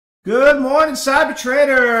Good morning, Cyber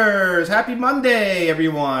Traders! Happy Monday,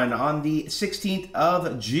 everyone, on the 16th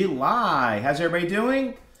of July. How's everybody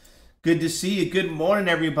doing? Good to see you. Good morning,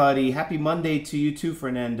 everybody. Happy Monday to you too,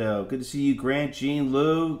 Fernando. Good to see you, Grant, Jean,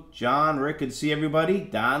 Lou, John, Rick. Good to see everybody.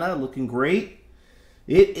 Donna, looking great.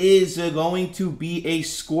 It is going to be a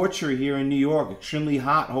scorcher here in New York. Extremely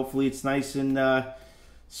hot. Hopefully it's nice and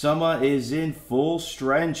summer is in full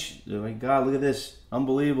stretch. Oh my God, look at this.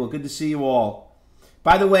 Unbelievable. Good to see you all.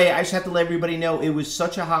 By the way, I just have to let everybody know it was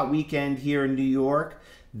such a hot weekend here in New York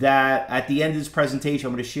that at the end of this presentation,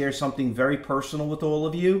 I'm going to share something very personal with all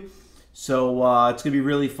of you. So it's going to be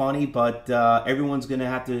really funny, but everyone's going to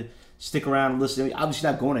have to stick around and listen. Obviously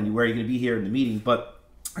not going anywhere. You're going to be here in the meeting, but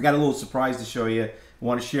I got a little surprise to show you. I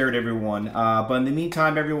want to share it, everyone. But in the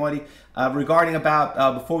meantime, everybody, regarding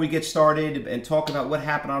about, before we get started and talk about what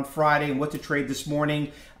happened on Friday and what to trade this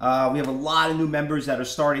morning, we have a lot of new members that are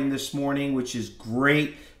starting this morning, which is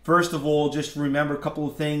great. First of all, just remember a couple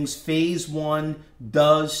of things. Phase 1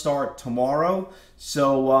 does start tomorrow.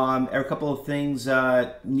 So a couple of things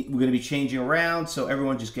we're going to be changing around, so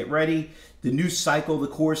everyone just get ready. The new cycle of the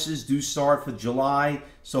courses do start for July,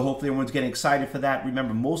 so hopefully everyone's getting excited for that.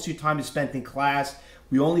 Remember, most of your time is spent in class.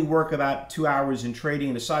 We only work about 2 hours in trading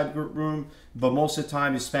in the cyber group room, but most of the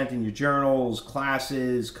time is spent in your journals,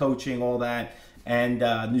 classes, coaching, all that. And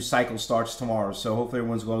new cycle starts tomorrow, so hopefully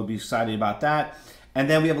everyone's going to be excited about that. And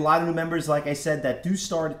then we have a lot of new members, like I said, that do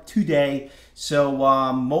start today. So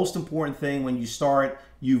most important thing when you start,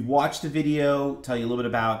 you watch the video, tell you a little bit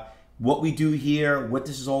about what we do here, what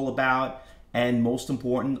this is all about, and most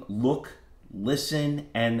important, look, listen,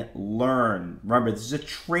 and learn. Remember, this is a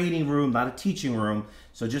trading room, not a teaching room.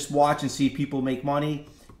 So just watch and see if people make money.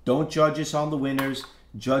 Don't judge us on the winners.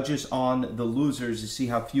 Judge us on the losers to see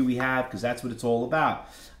how few we have, because that's what it's all about.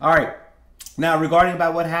 All right. Now, regarding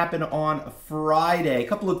about what happened on Friday, a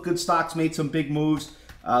couple of good stocks made some big moves.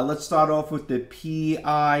 Let's start off with the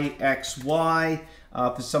PIXY.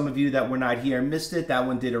 For some of you that were not here and missed it, that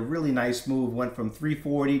one did a really nice move. Went from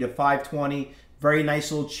 340 to 520. Very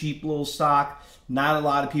nice little cheap little stock. Not a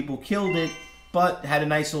lot of people killed it, but had a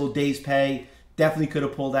nice little day's pay. Definitely could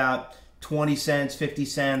have pulled out 20 cents, 50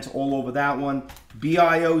 cents, all over that one.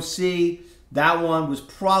 BIOC, that one was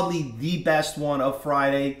probably the best one of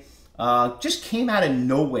Friday. Just came out of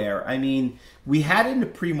nowhere. I mean, we had it in the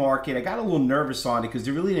pre-market. I got a little nervous on it because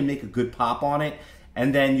they really didn't make a good pop on it.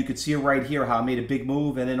 And then you could see it right here how it made a big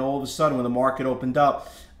move. And then all of a sudden when the market opened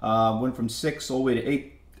up, went from 6 all the way to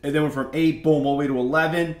 8. And then went from 8, boom, all the way to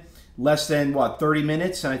 11. Less than, what, 30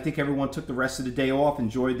 minutes. And I think everyone took the rest of the day off,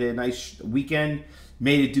 enjoyed their nice weekend,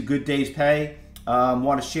 made it a good day's pay.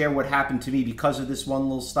 Want to share what happened to me because of this one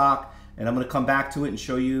little stock. And I'm going to come back to it and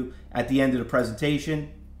show you at the end of the presentation.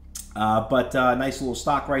 Nice little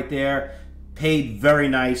stock right there. Paid very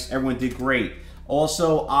nice. Everyone did great.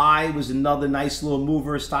 Also, I was another nice little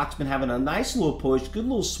mover. Stock's been having a nice little push. Good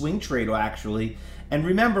little swing trade, actually. And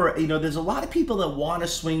remember, you know, there's a lot of people that want to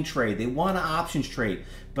swing trade. They want to options trade.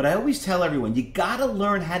 But I always tell everyone, you got to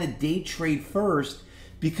learn how to day trade first,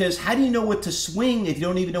 because how do you know what to swing if you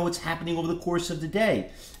don't even know what's happening over the course of the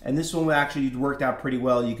day? And this one actually worked out pretty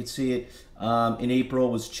well. You could see it in April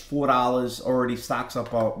was $4 already. Stocks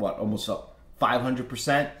up, what, almost up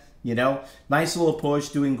 500%, you know? Nice little push,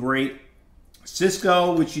 doing great.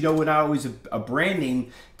 Cisco, which, you know, we're not always a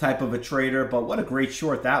branding type of a trader, but what a great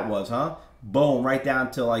short that was, huh? Boom, right down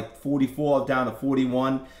to like 44, down to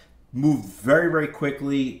 41. Moved very, very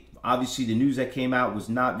quickly. Obviously, the news that came out was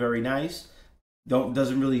not very nice.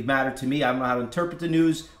 Doesn't really matter to me. I don't know how to interpret the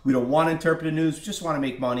news. We don't want to interpret the news. We just want to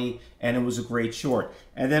make money, and it was a great short.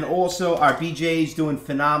 And then also, our BJ is doing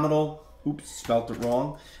phenomenal. Oops, spelt it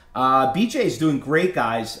wrong. BJ is doing great,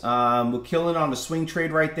 guys. We're killing on the swing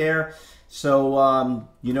trade right there. So,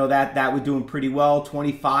 you know, that we're doing pretty well.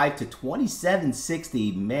 25 to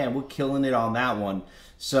 27.60. Man, we're killing it on that one.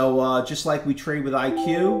 So, just like we trade with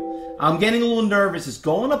IQ, I'm getting a little nervous. It's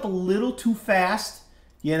going up a little too fast,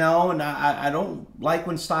 you know, and I don't like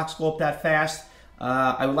when stocks go up that fast.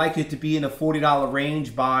 I would like it to be in a $40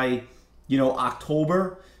 range by, you know,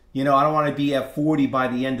 October. You know, I don't want to be at 40 by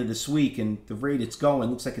the end of this week, and the rate it's going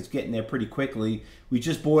looks like it's getting there pretty quickly. We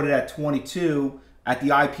just bought it at 22 at the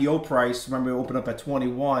IPO price. Remember, we opened up at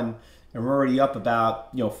 21, and we're already up about,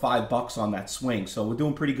 you know, $5 on that swing. So we're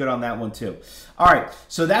doing pretty good on that one too. All right,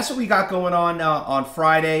 so that's what we got going on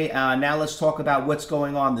Friday. Now let's talk about what's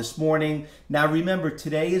going on this morning. Now remember,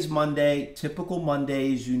 today is Monday. Typical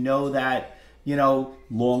Mondays, you know that, you know,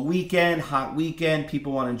 long weekend, hot weekend.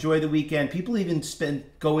 People want to enjoy the weekend. People even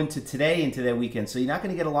go into today into their weekend. So you're not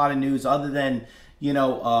going to get a lot of news other than,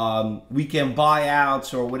 weekend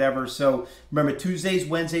buyouts or whatever. So remember, Tuesdays,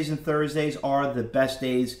 Wednesdays, and Thursdays are the best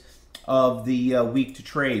days of the week to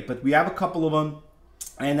trade. But we have a couple of them.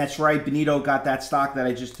 And that's right, Benito got that stock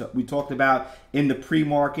that we talked about in the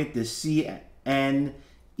pre-market, the CNES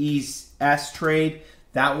trade.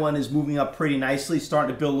 That one is moving up pretty nicely,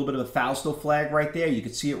 starting to build a little bit of a Fausto flag right there. You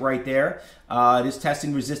can see it right there. It is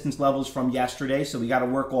testing resistance levels from yesterday, so we got to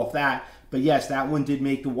work off that. But yes, that one did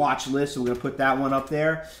make the watch list, so we're going to put that one up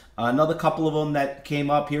there. Another couple of them that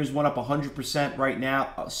came up. Here's one up 100% right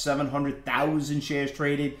now, 700,000 shares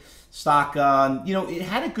traded. Stock, it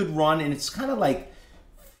had a good run, and it's kind of like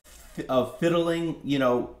fiddling,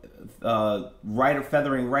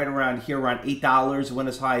 feathering right around here, around $8. It went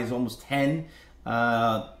as high as almost 10.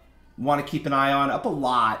 Want to keep an eye on up a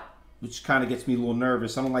lot, which kind of gets me a little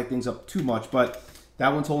nervous. I don't like things up too much, but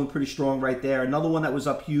that one's holding pretty strong right there. Another one that was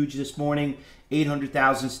up huge this morning,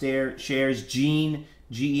 800,000 shares, Gene,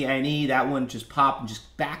 Gene. That one just popped and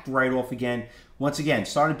just backed right off again. Once again,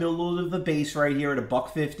 starting to build a little bit of a base right here at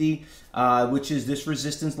 $1.50, which is this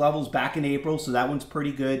resistance levels back in April, so that one's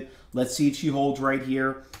pretty good. Let's see if she holds right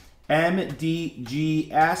here.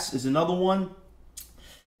 MDGS is another one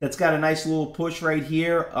that's got a nice little push right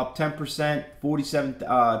here, up 10%,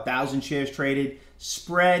 47,000 shares traded.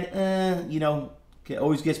 Spread,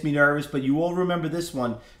 always gets me nervous, but you all remember this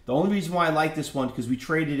one. The only reason why I like this one, because we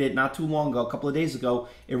traded it not too long ago, a couple of days ago,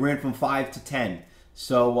 it ran from 5 to 10.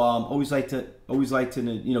 So always like to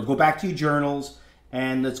go back to your journals,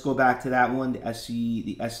 and let's go back to that one, the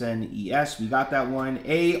SNES. We got that one.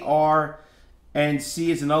 ARNC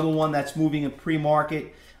is another one that's moving in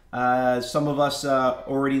pre-market. Some of us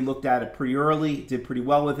already looked at it pretty early, did pretty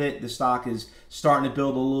well with it. The stock is starting to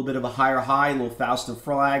build a little bit of a higher high, a little Fausto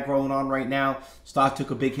flag going on right now. Stock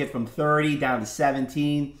took a big hit from 30 down to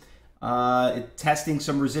 17. Testing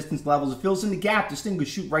some resistance levels. It fills in the gap. This thing could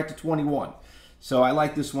shoot right to 21. So I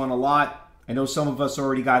like this one a lot. I know some of us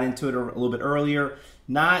already got into it a little bit earlier.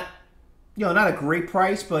 Not a great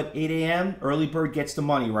price, but 8 a.m. early bird gets the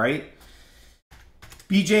money, right?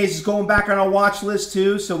 BJ's is going back on our watch list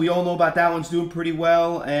too, so we all know about that one's doing pretty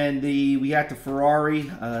well. And we had the Ferrari.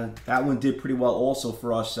 That one did pretty well also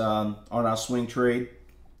for us on our swing trade.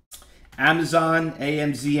 Amazon,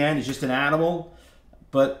 AMZN, is just an animal,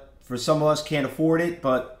 but for some of us can't afford it,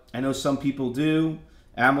 but I know some people do.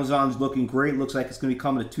 Amazon's looking great. Looks like it's going to be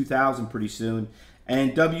coming to 2,000 pretty soon.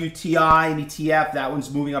 And WTI and ETF, that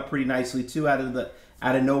one's moving up pretty nicely too, out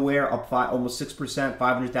of nowhere, up almost 6%,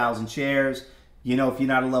 500,000 shares. If you're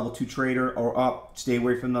not a level 2 trader or up, stay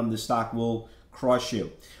away from them. This stock will crush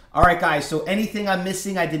you. All right, guys. So anything I'm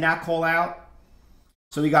missing, I did not call out.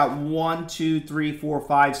 So we got 1, 2, 3, 4,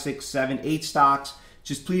 5, 6, 7, 8 stocks.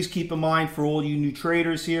 Just please keep in mind for all you new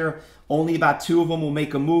traders here, only about 2 of them will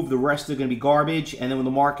make a move. The rest are going to be garbage. And then when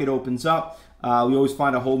the market opens up, we always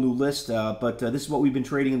find a whole new list. But this is what we've been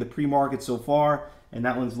trading in the pre-market so far. And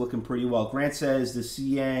that one's looking pretty well. Grant says the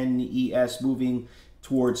CNES moving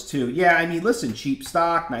towards 2. Yeah, I mean, listen, cheap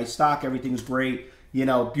stock, nice stock, everything's great.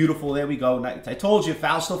 Beautiful. There we go. I told you,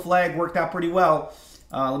 Fausto flag worked out pretty well.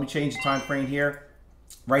 Let me change the time frame here.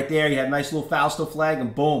 Right there, you had a nice little Fausto flag,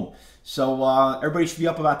 and boom. So everybody should be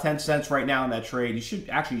up about 10 cents right now in that trade. You should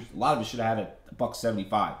actually, a lot of us should have had it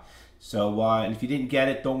 $1.75. So and if you didn't get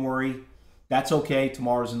it, don't worry. That's okay.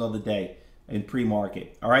 Tomorrow's another day in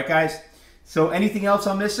pre-market. All right, guys. So anything else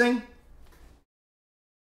I'm missing?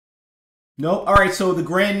 No. All right. So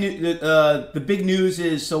the big news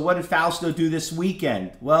is, so what did Fausto do this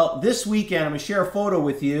weekend? Well, this weekend I'm gonna share a photo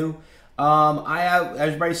with you.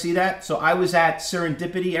 Everybody see that? So I was at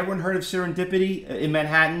Serendipity. Everyone heard of Serendipity in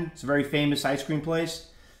Manhattan? It's a very famous ice cream place.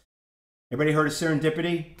 Everybody heard of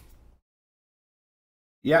Serendipity?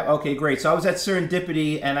 Yeah, okay, great. So I was at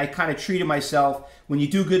Serendipity, and I kind of treated myself. When you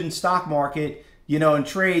do good in stock market, in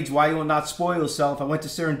trades, why you will not spoil yourself? I went to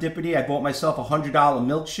Serendipity. I bought myself a $100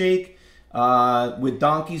 milkshake with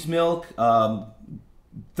donkey's milk,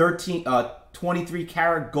 23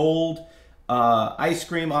 karat gold ice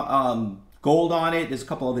cream, gold on it. There's a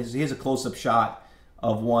couple of these. Here's a close-up shot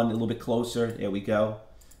of one, a little bit closer. There we go.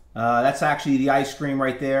 That's actually the ice cream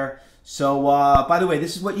right there. So, by the way,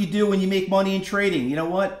 this is what you do when you make money in trading. You know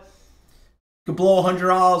what? You could blow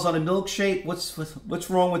 $100 on a milkshake. What's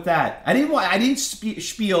wrong with that? I didn't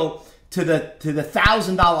spiel to the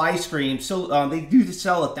 $1,000 ice cream. So they do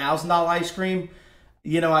sell a $1,000 ice cream.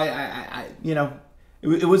 It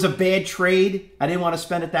was a bad trade. I didn't want to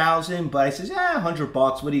spend $1,000, but I says, yeah, $100.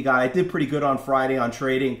 What do you got? I did pretty good on Friday on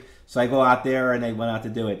trading, so I go out there and I went out to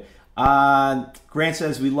do it. Grant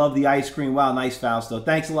says we love the ice cream. Wow, nice, Fausto.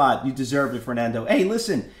 Thanks a lot. You deserved it, Fernando. Hey,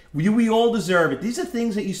 listen, we all deserve it. These are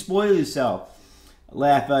things that you spoil yourself.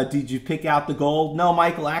 Laugh. Did you pick out the gold? No,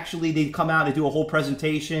 Michael. Actually, they come out and do a whole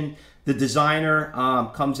presentation. The designer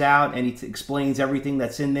comes out and he explains everything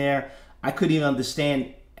that's in there. I couldn't even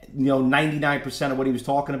understand, 99% of what he was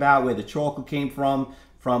talking about, where the chocolate came from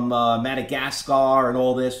Madagascar and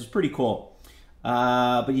all this. It was pretty cool.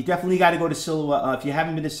 But you definitely got to go to Silhouette. If you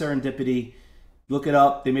haven't been to Serendipity, look it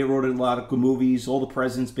up. They wrote a lot of good movies. All the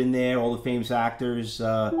presidents been there. All the famous actors.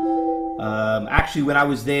 Actually, when I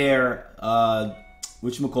was there, John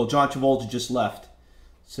Travolta just left,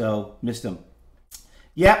 so missed him.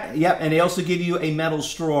 Yep. And they also give you a metal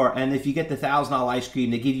straw. And if you get the $1,000 ice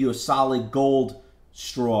cream, they give you a solid gold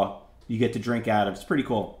straw you get to drink out of. It's pretty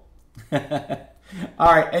cool.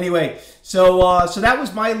 All right. Anyway, so that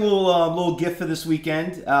was my little gift for this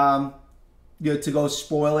weekend. To go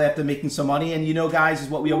spoil after making some money. And guys, is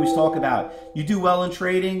what we always talk about. You do well in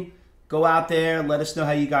trading, go out there, let us know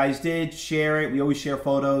how you guys did, share it. We always share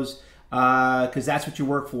photos because that's what you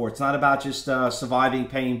work for. It's not about just surviving,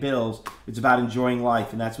 paying bills. It's about enjoying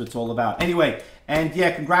life, and that's what it's all about. Anyway, and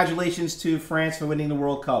yeah, congratulations to France for winning the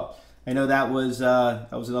World Cup. I know that was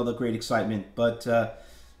another great excitement, but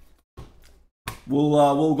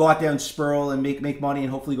we'll go out there and spurl and make money and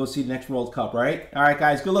hopefully go see the next World Cup, right? All right,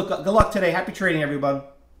 guys, good luck today. Happy trading, everyone.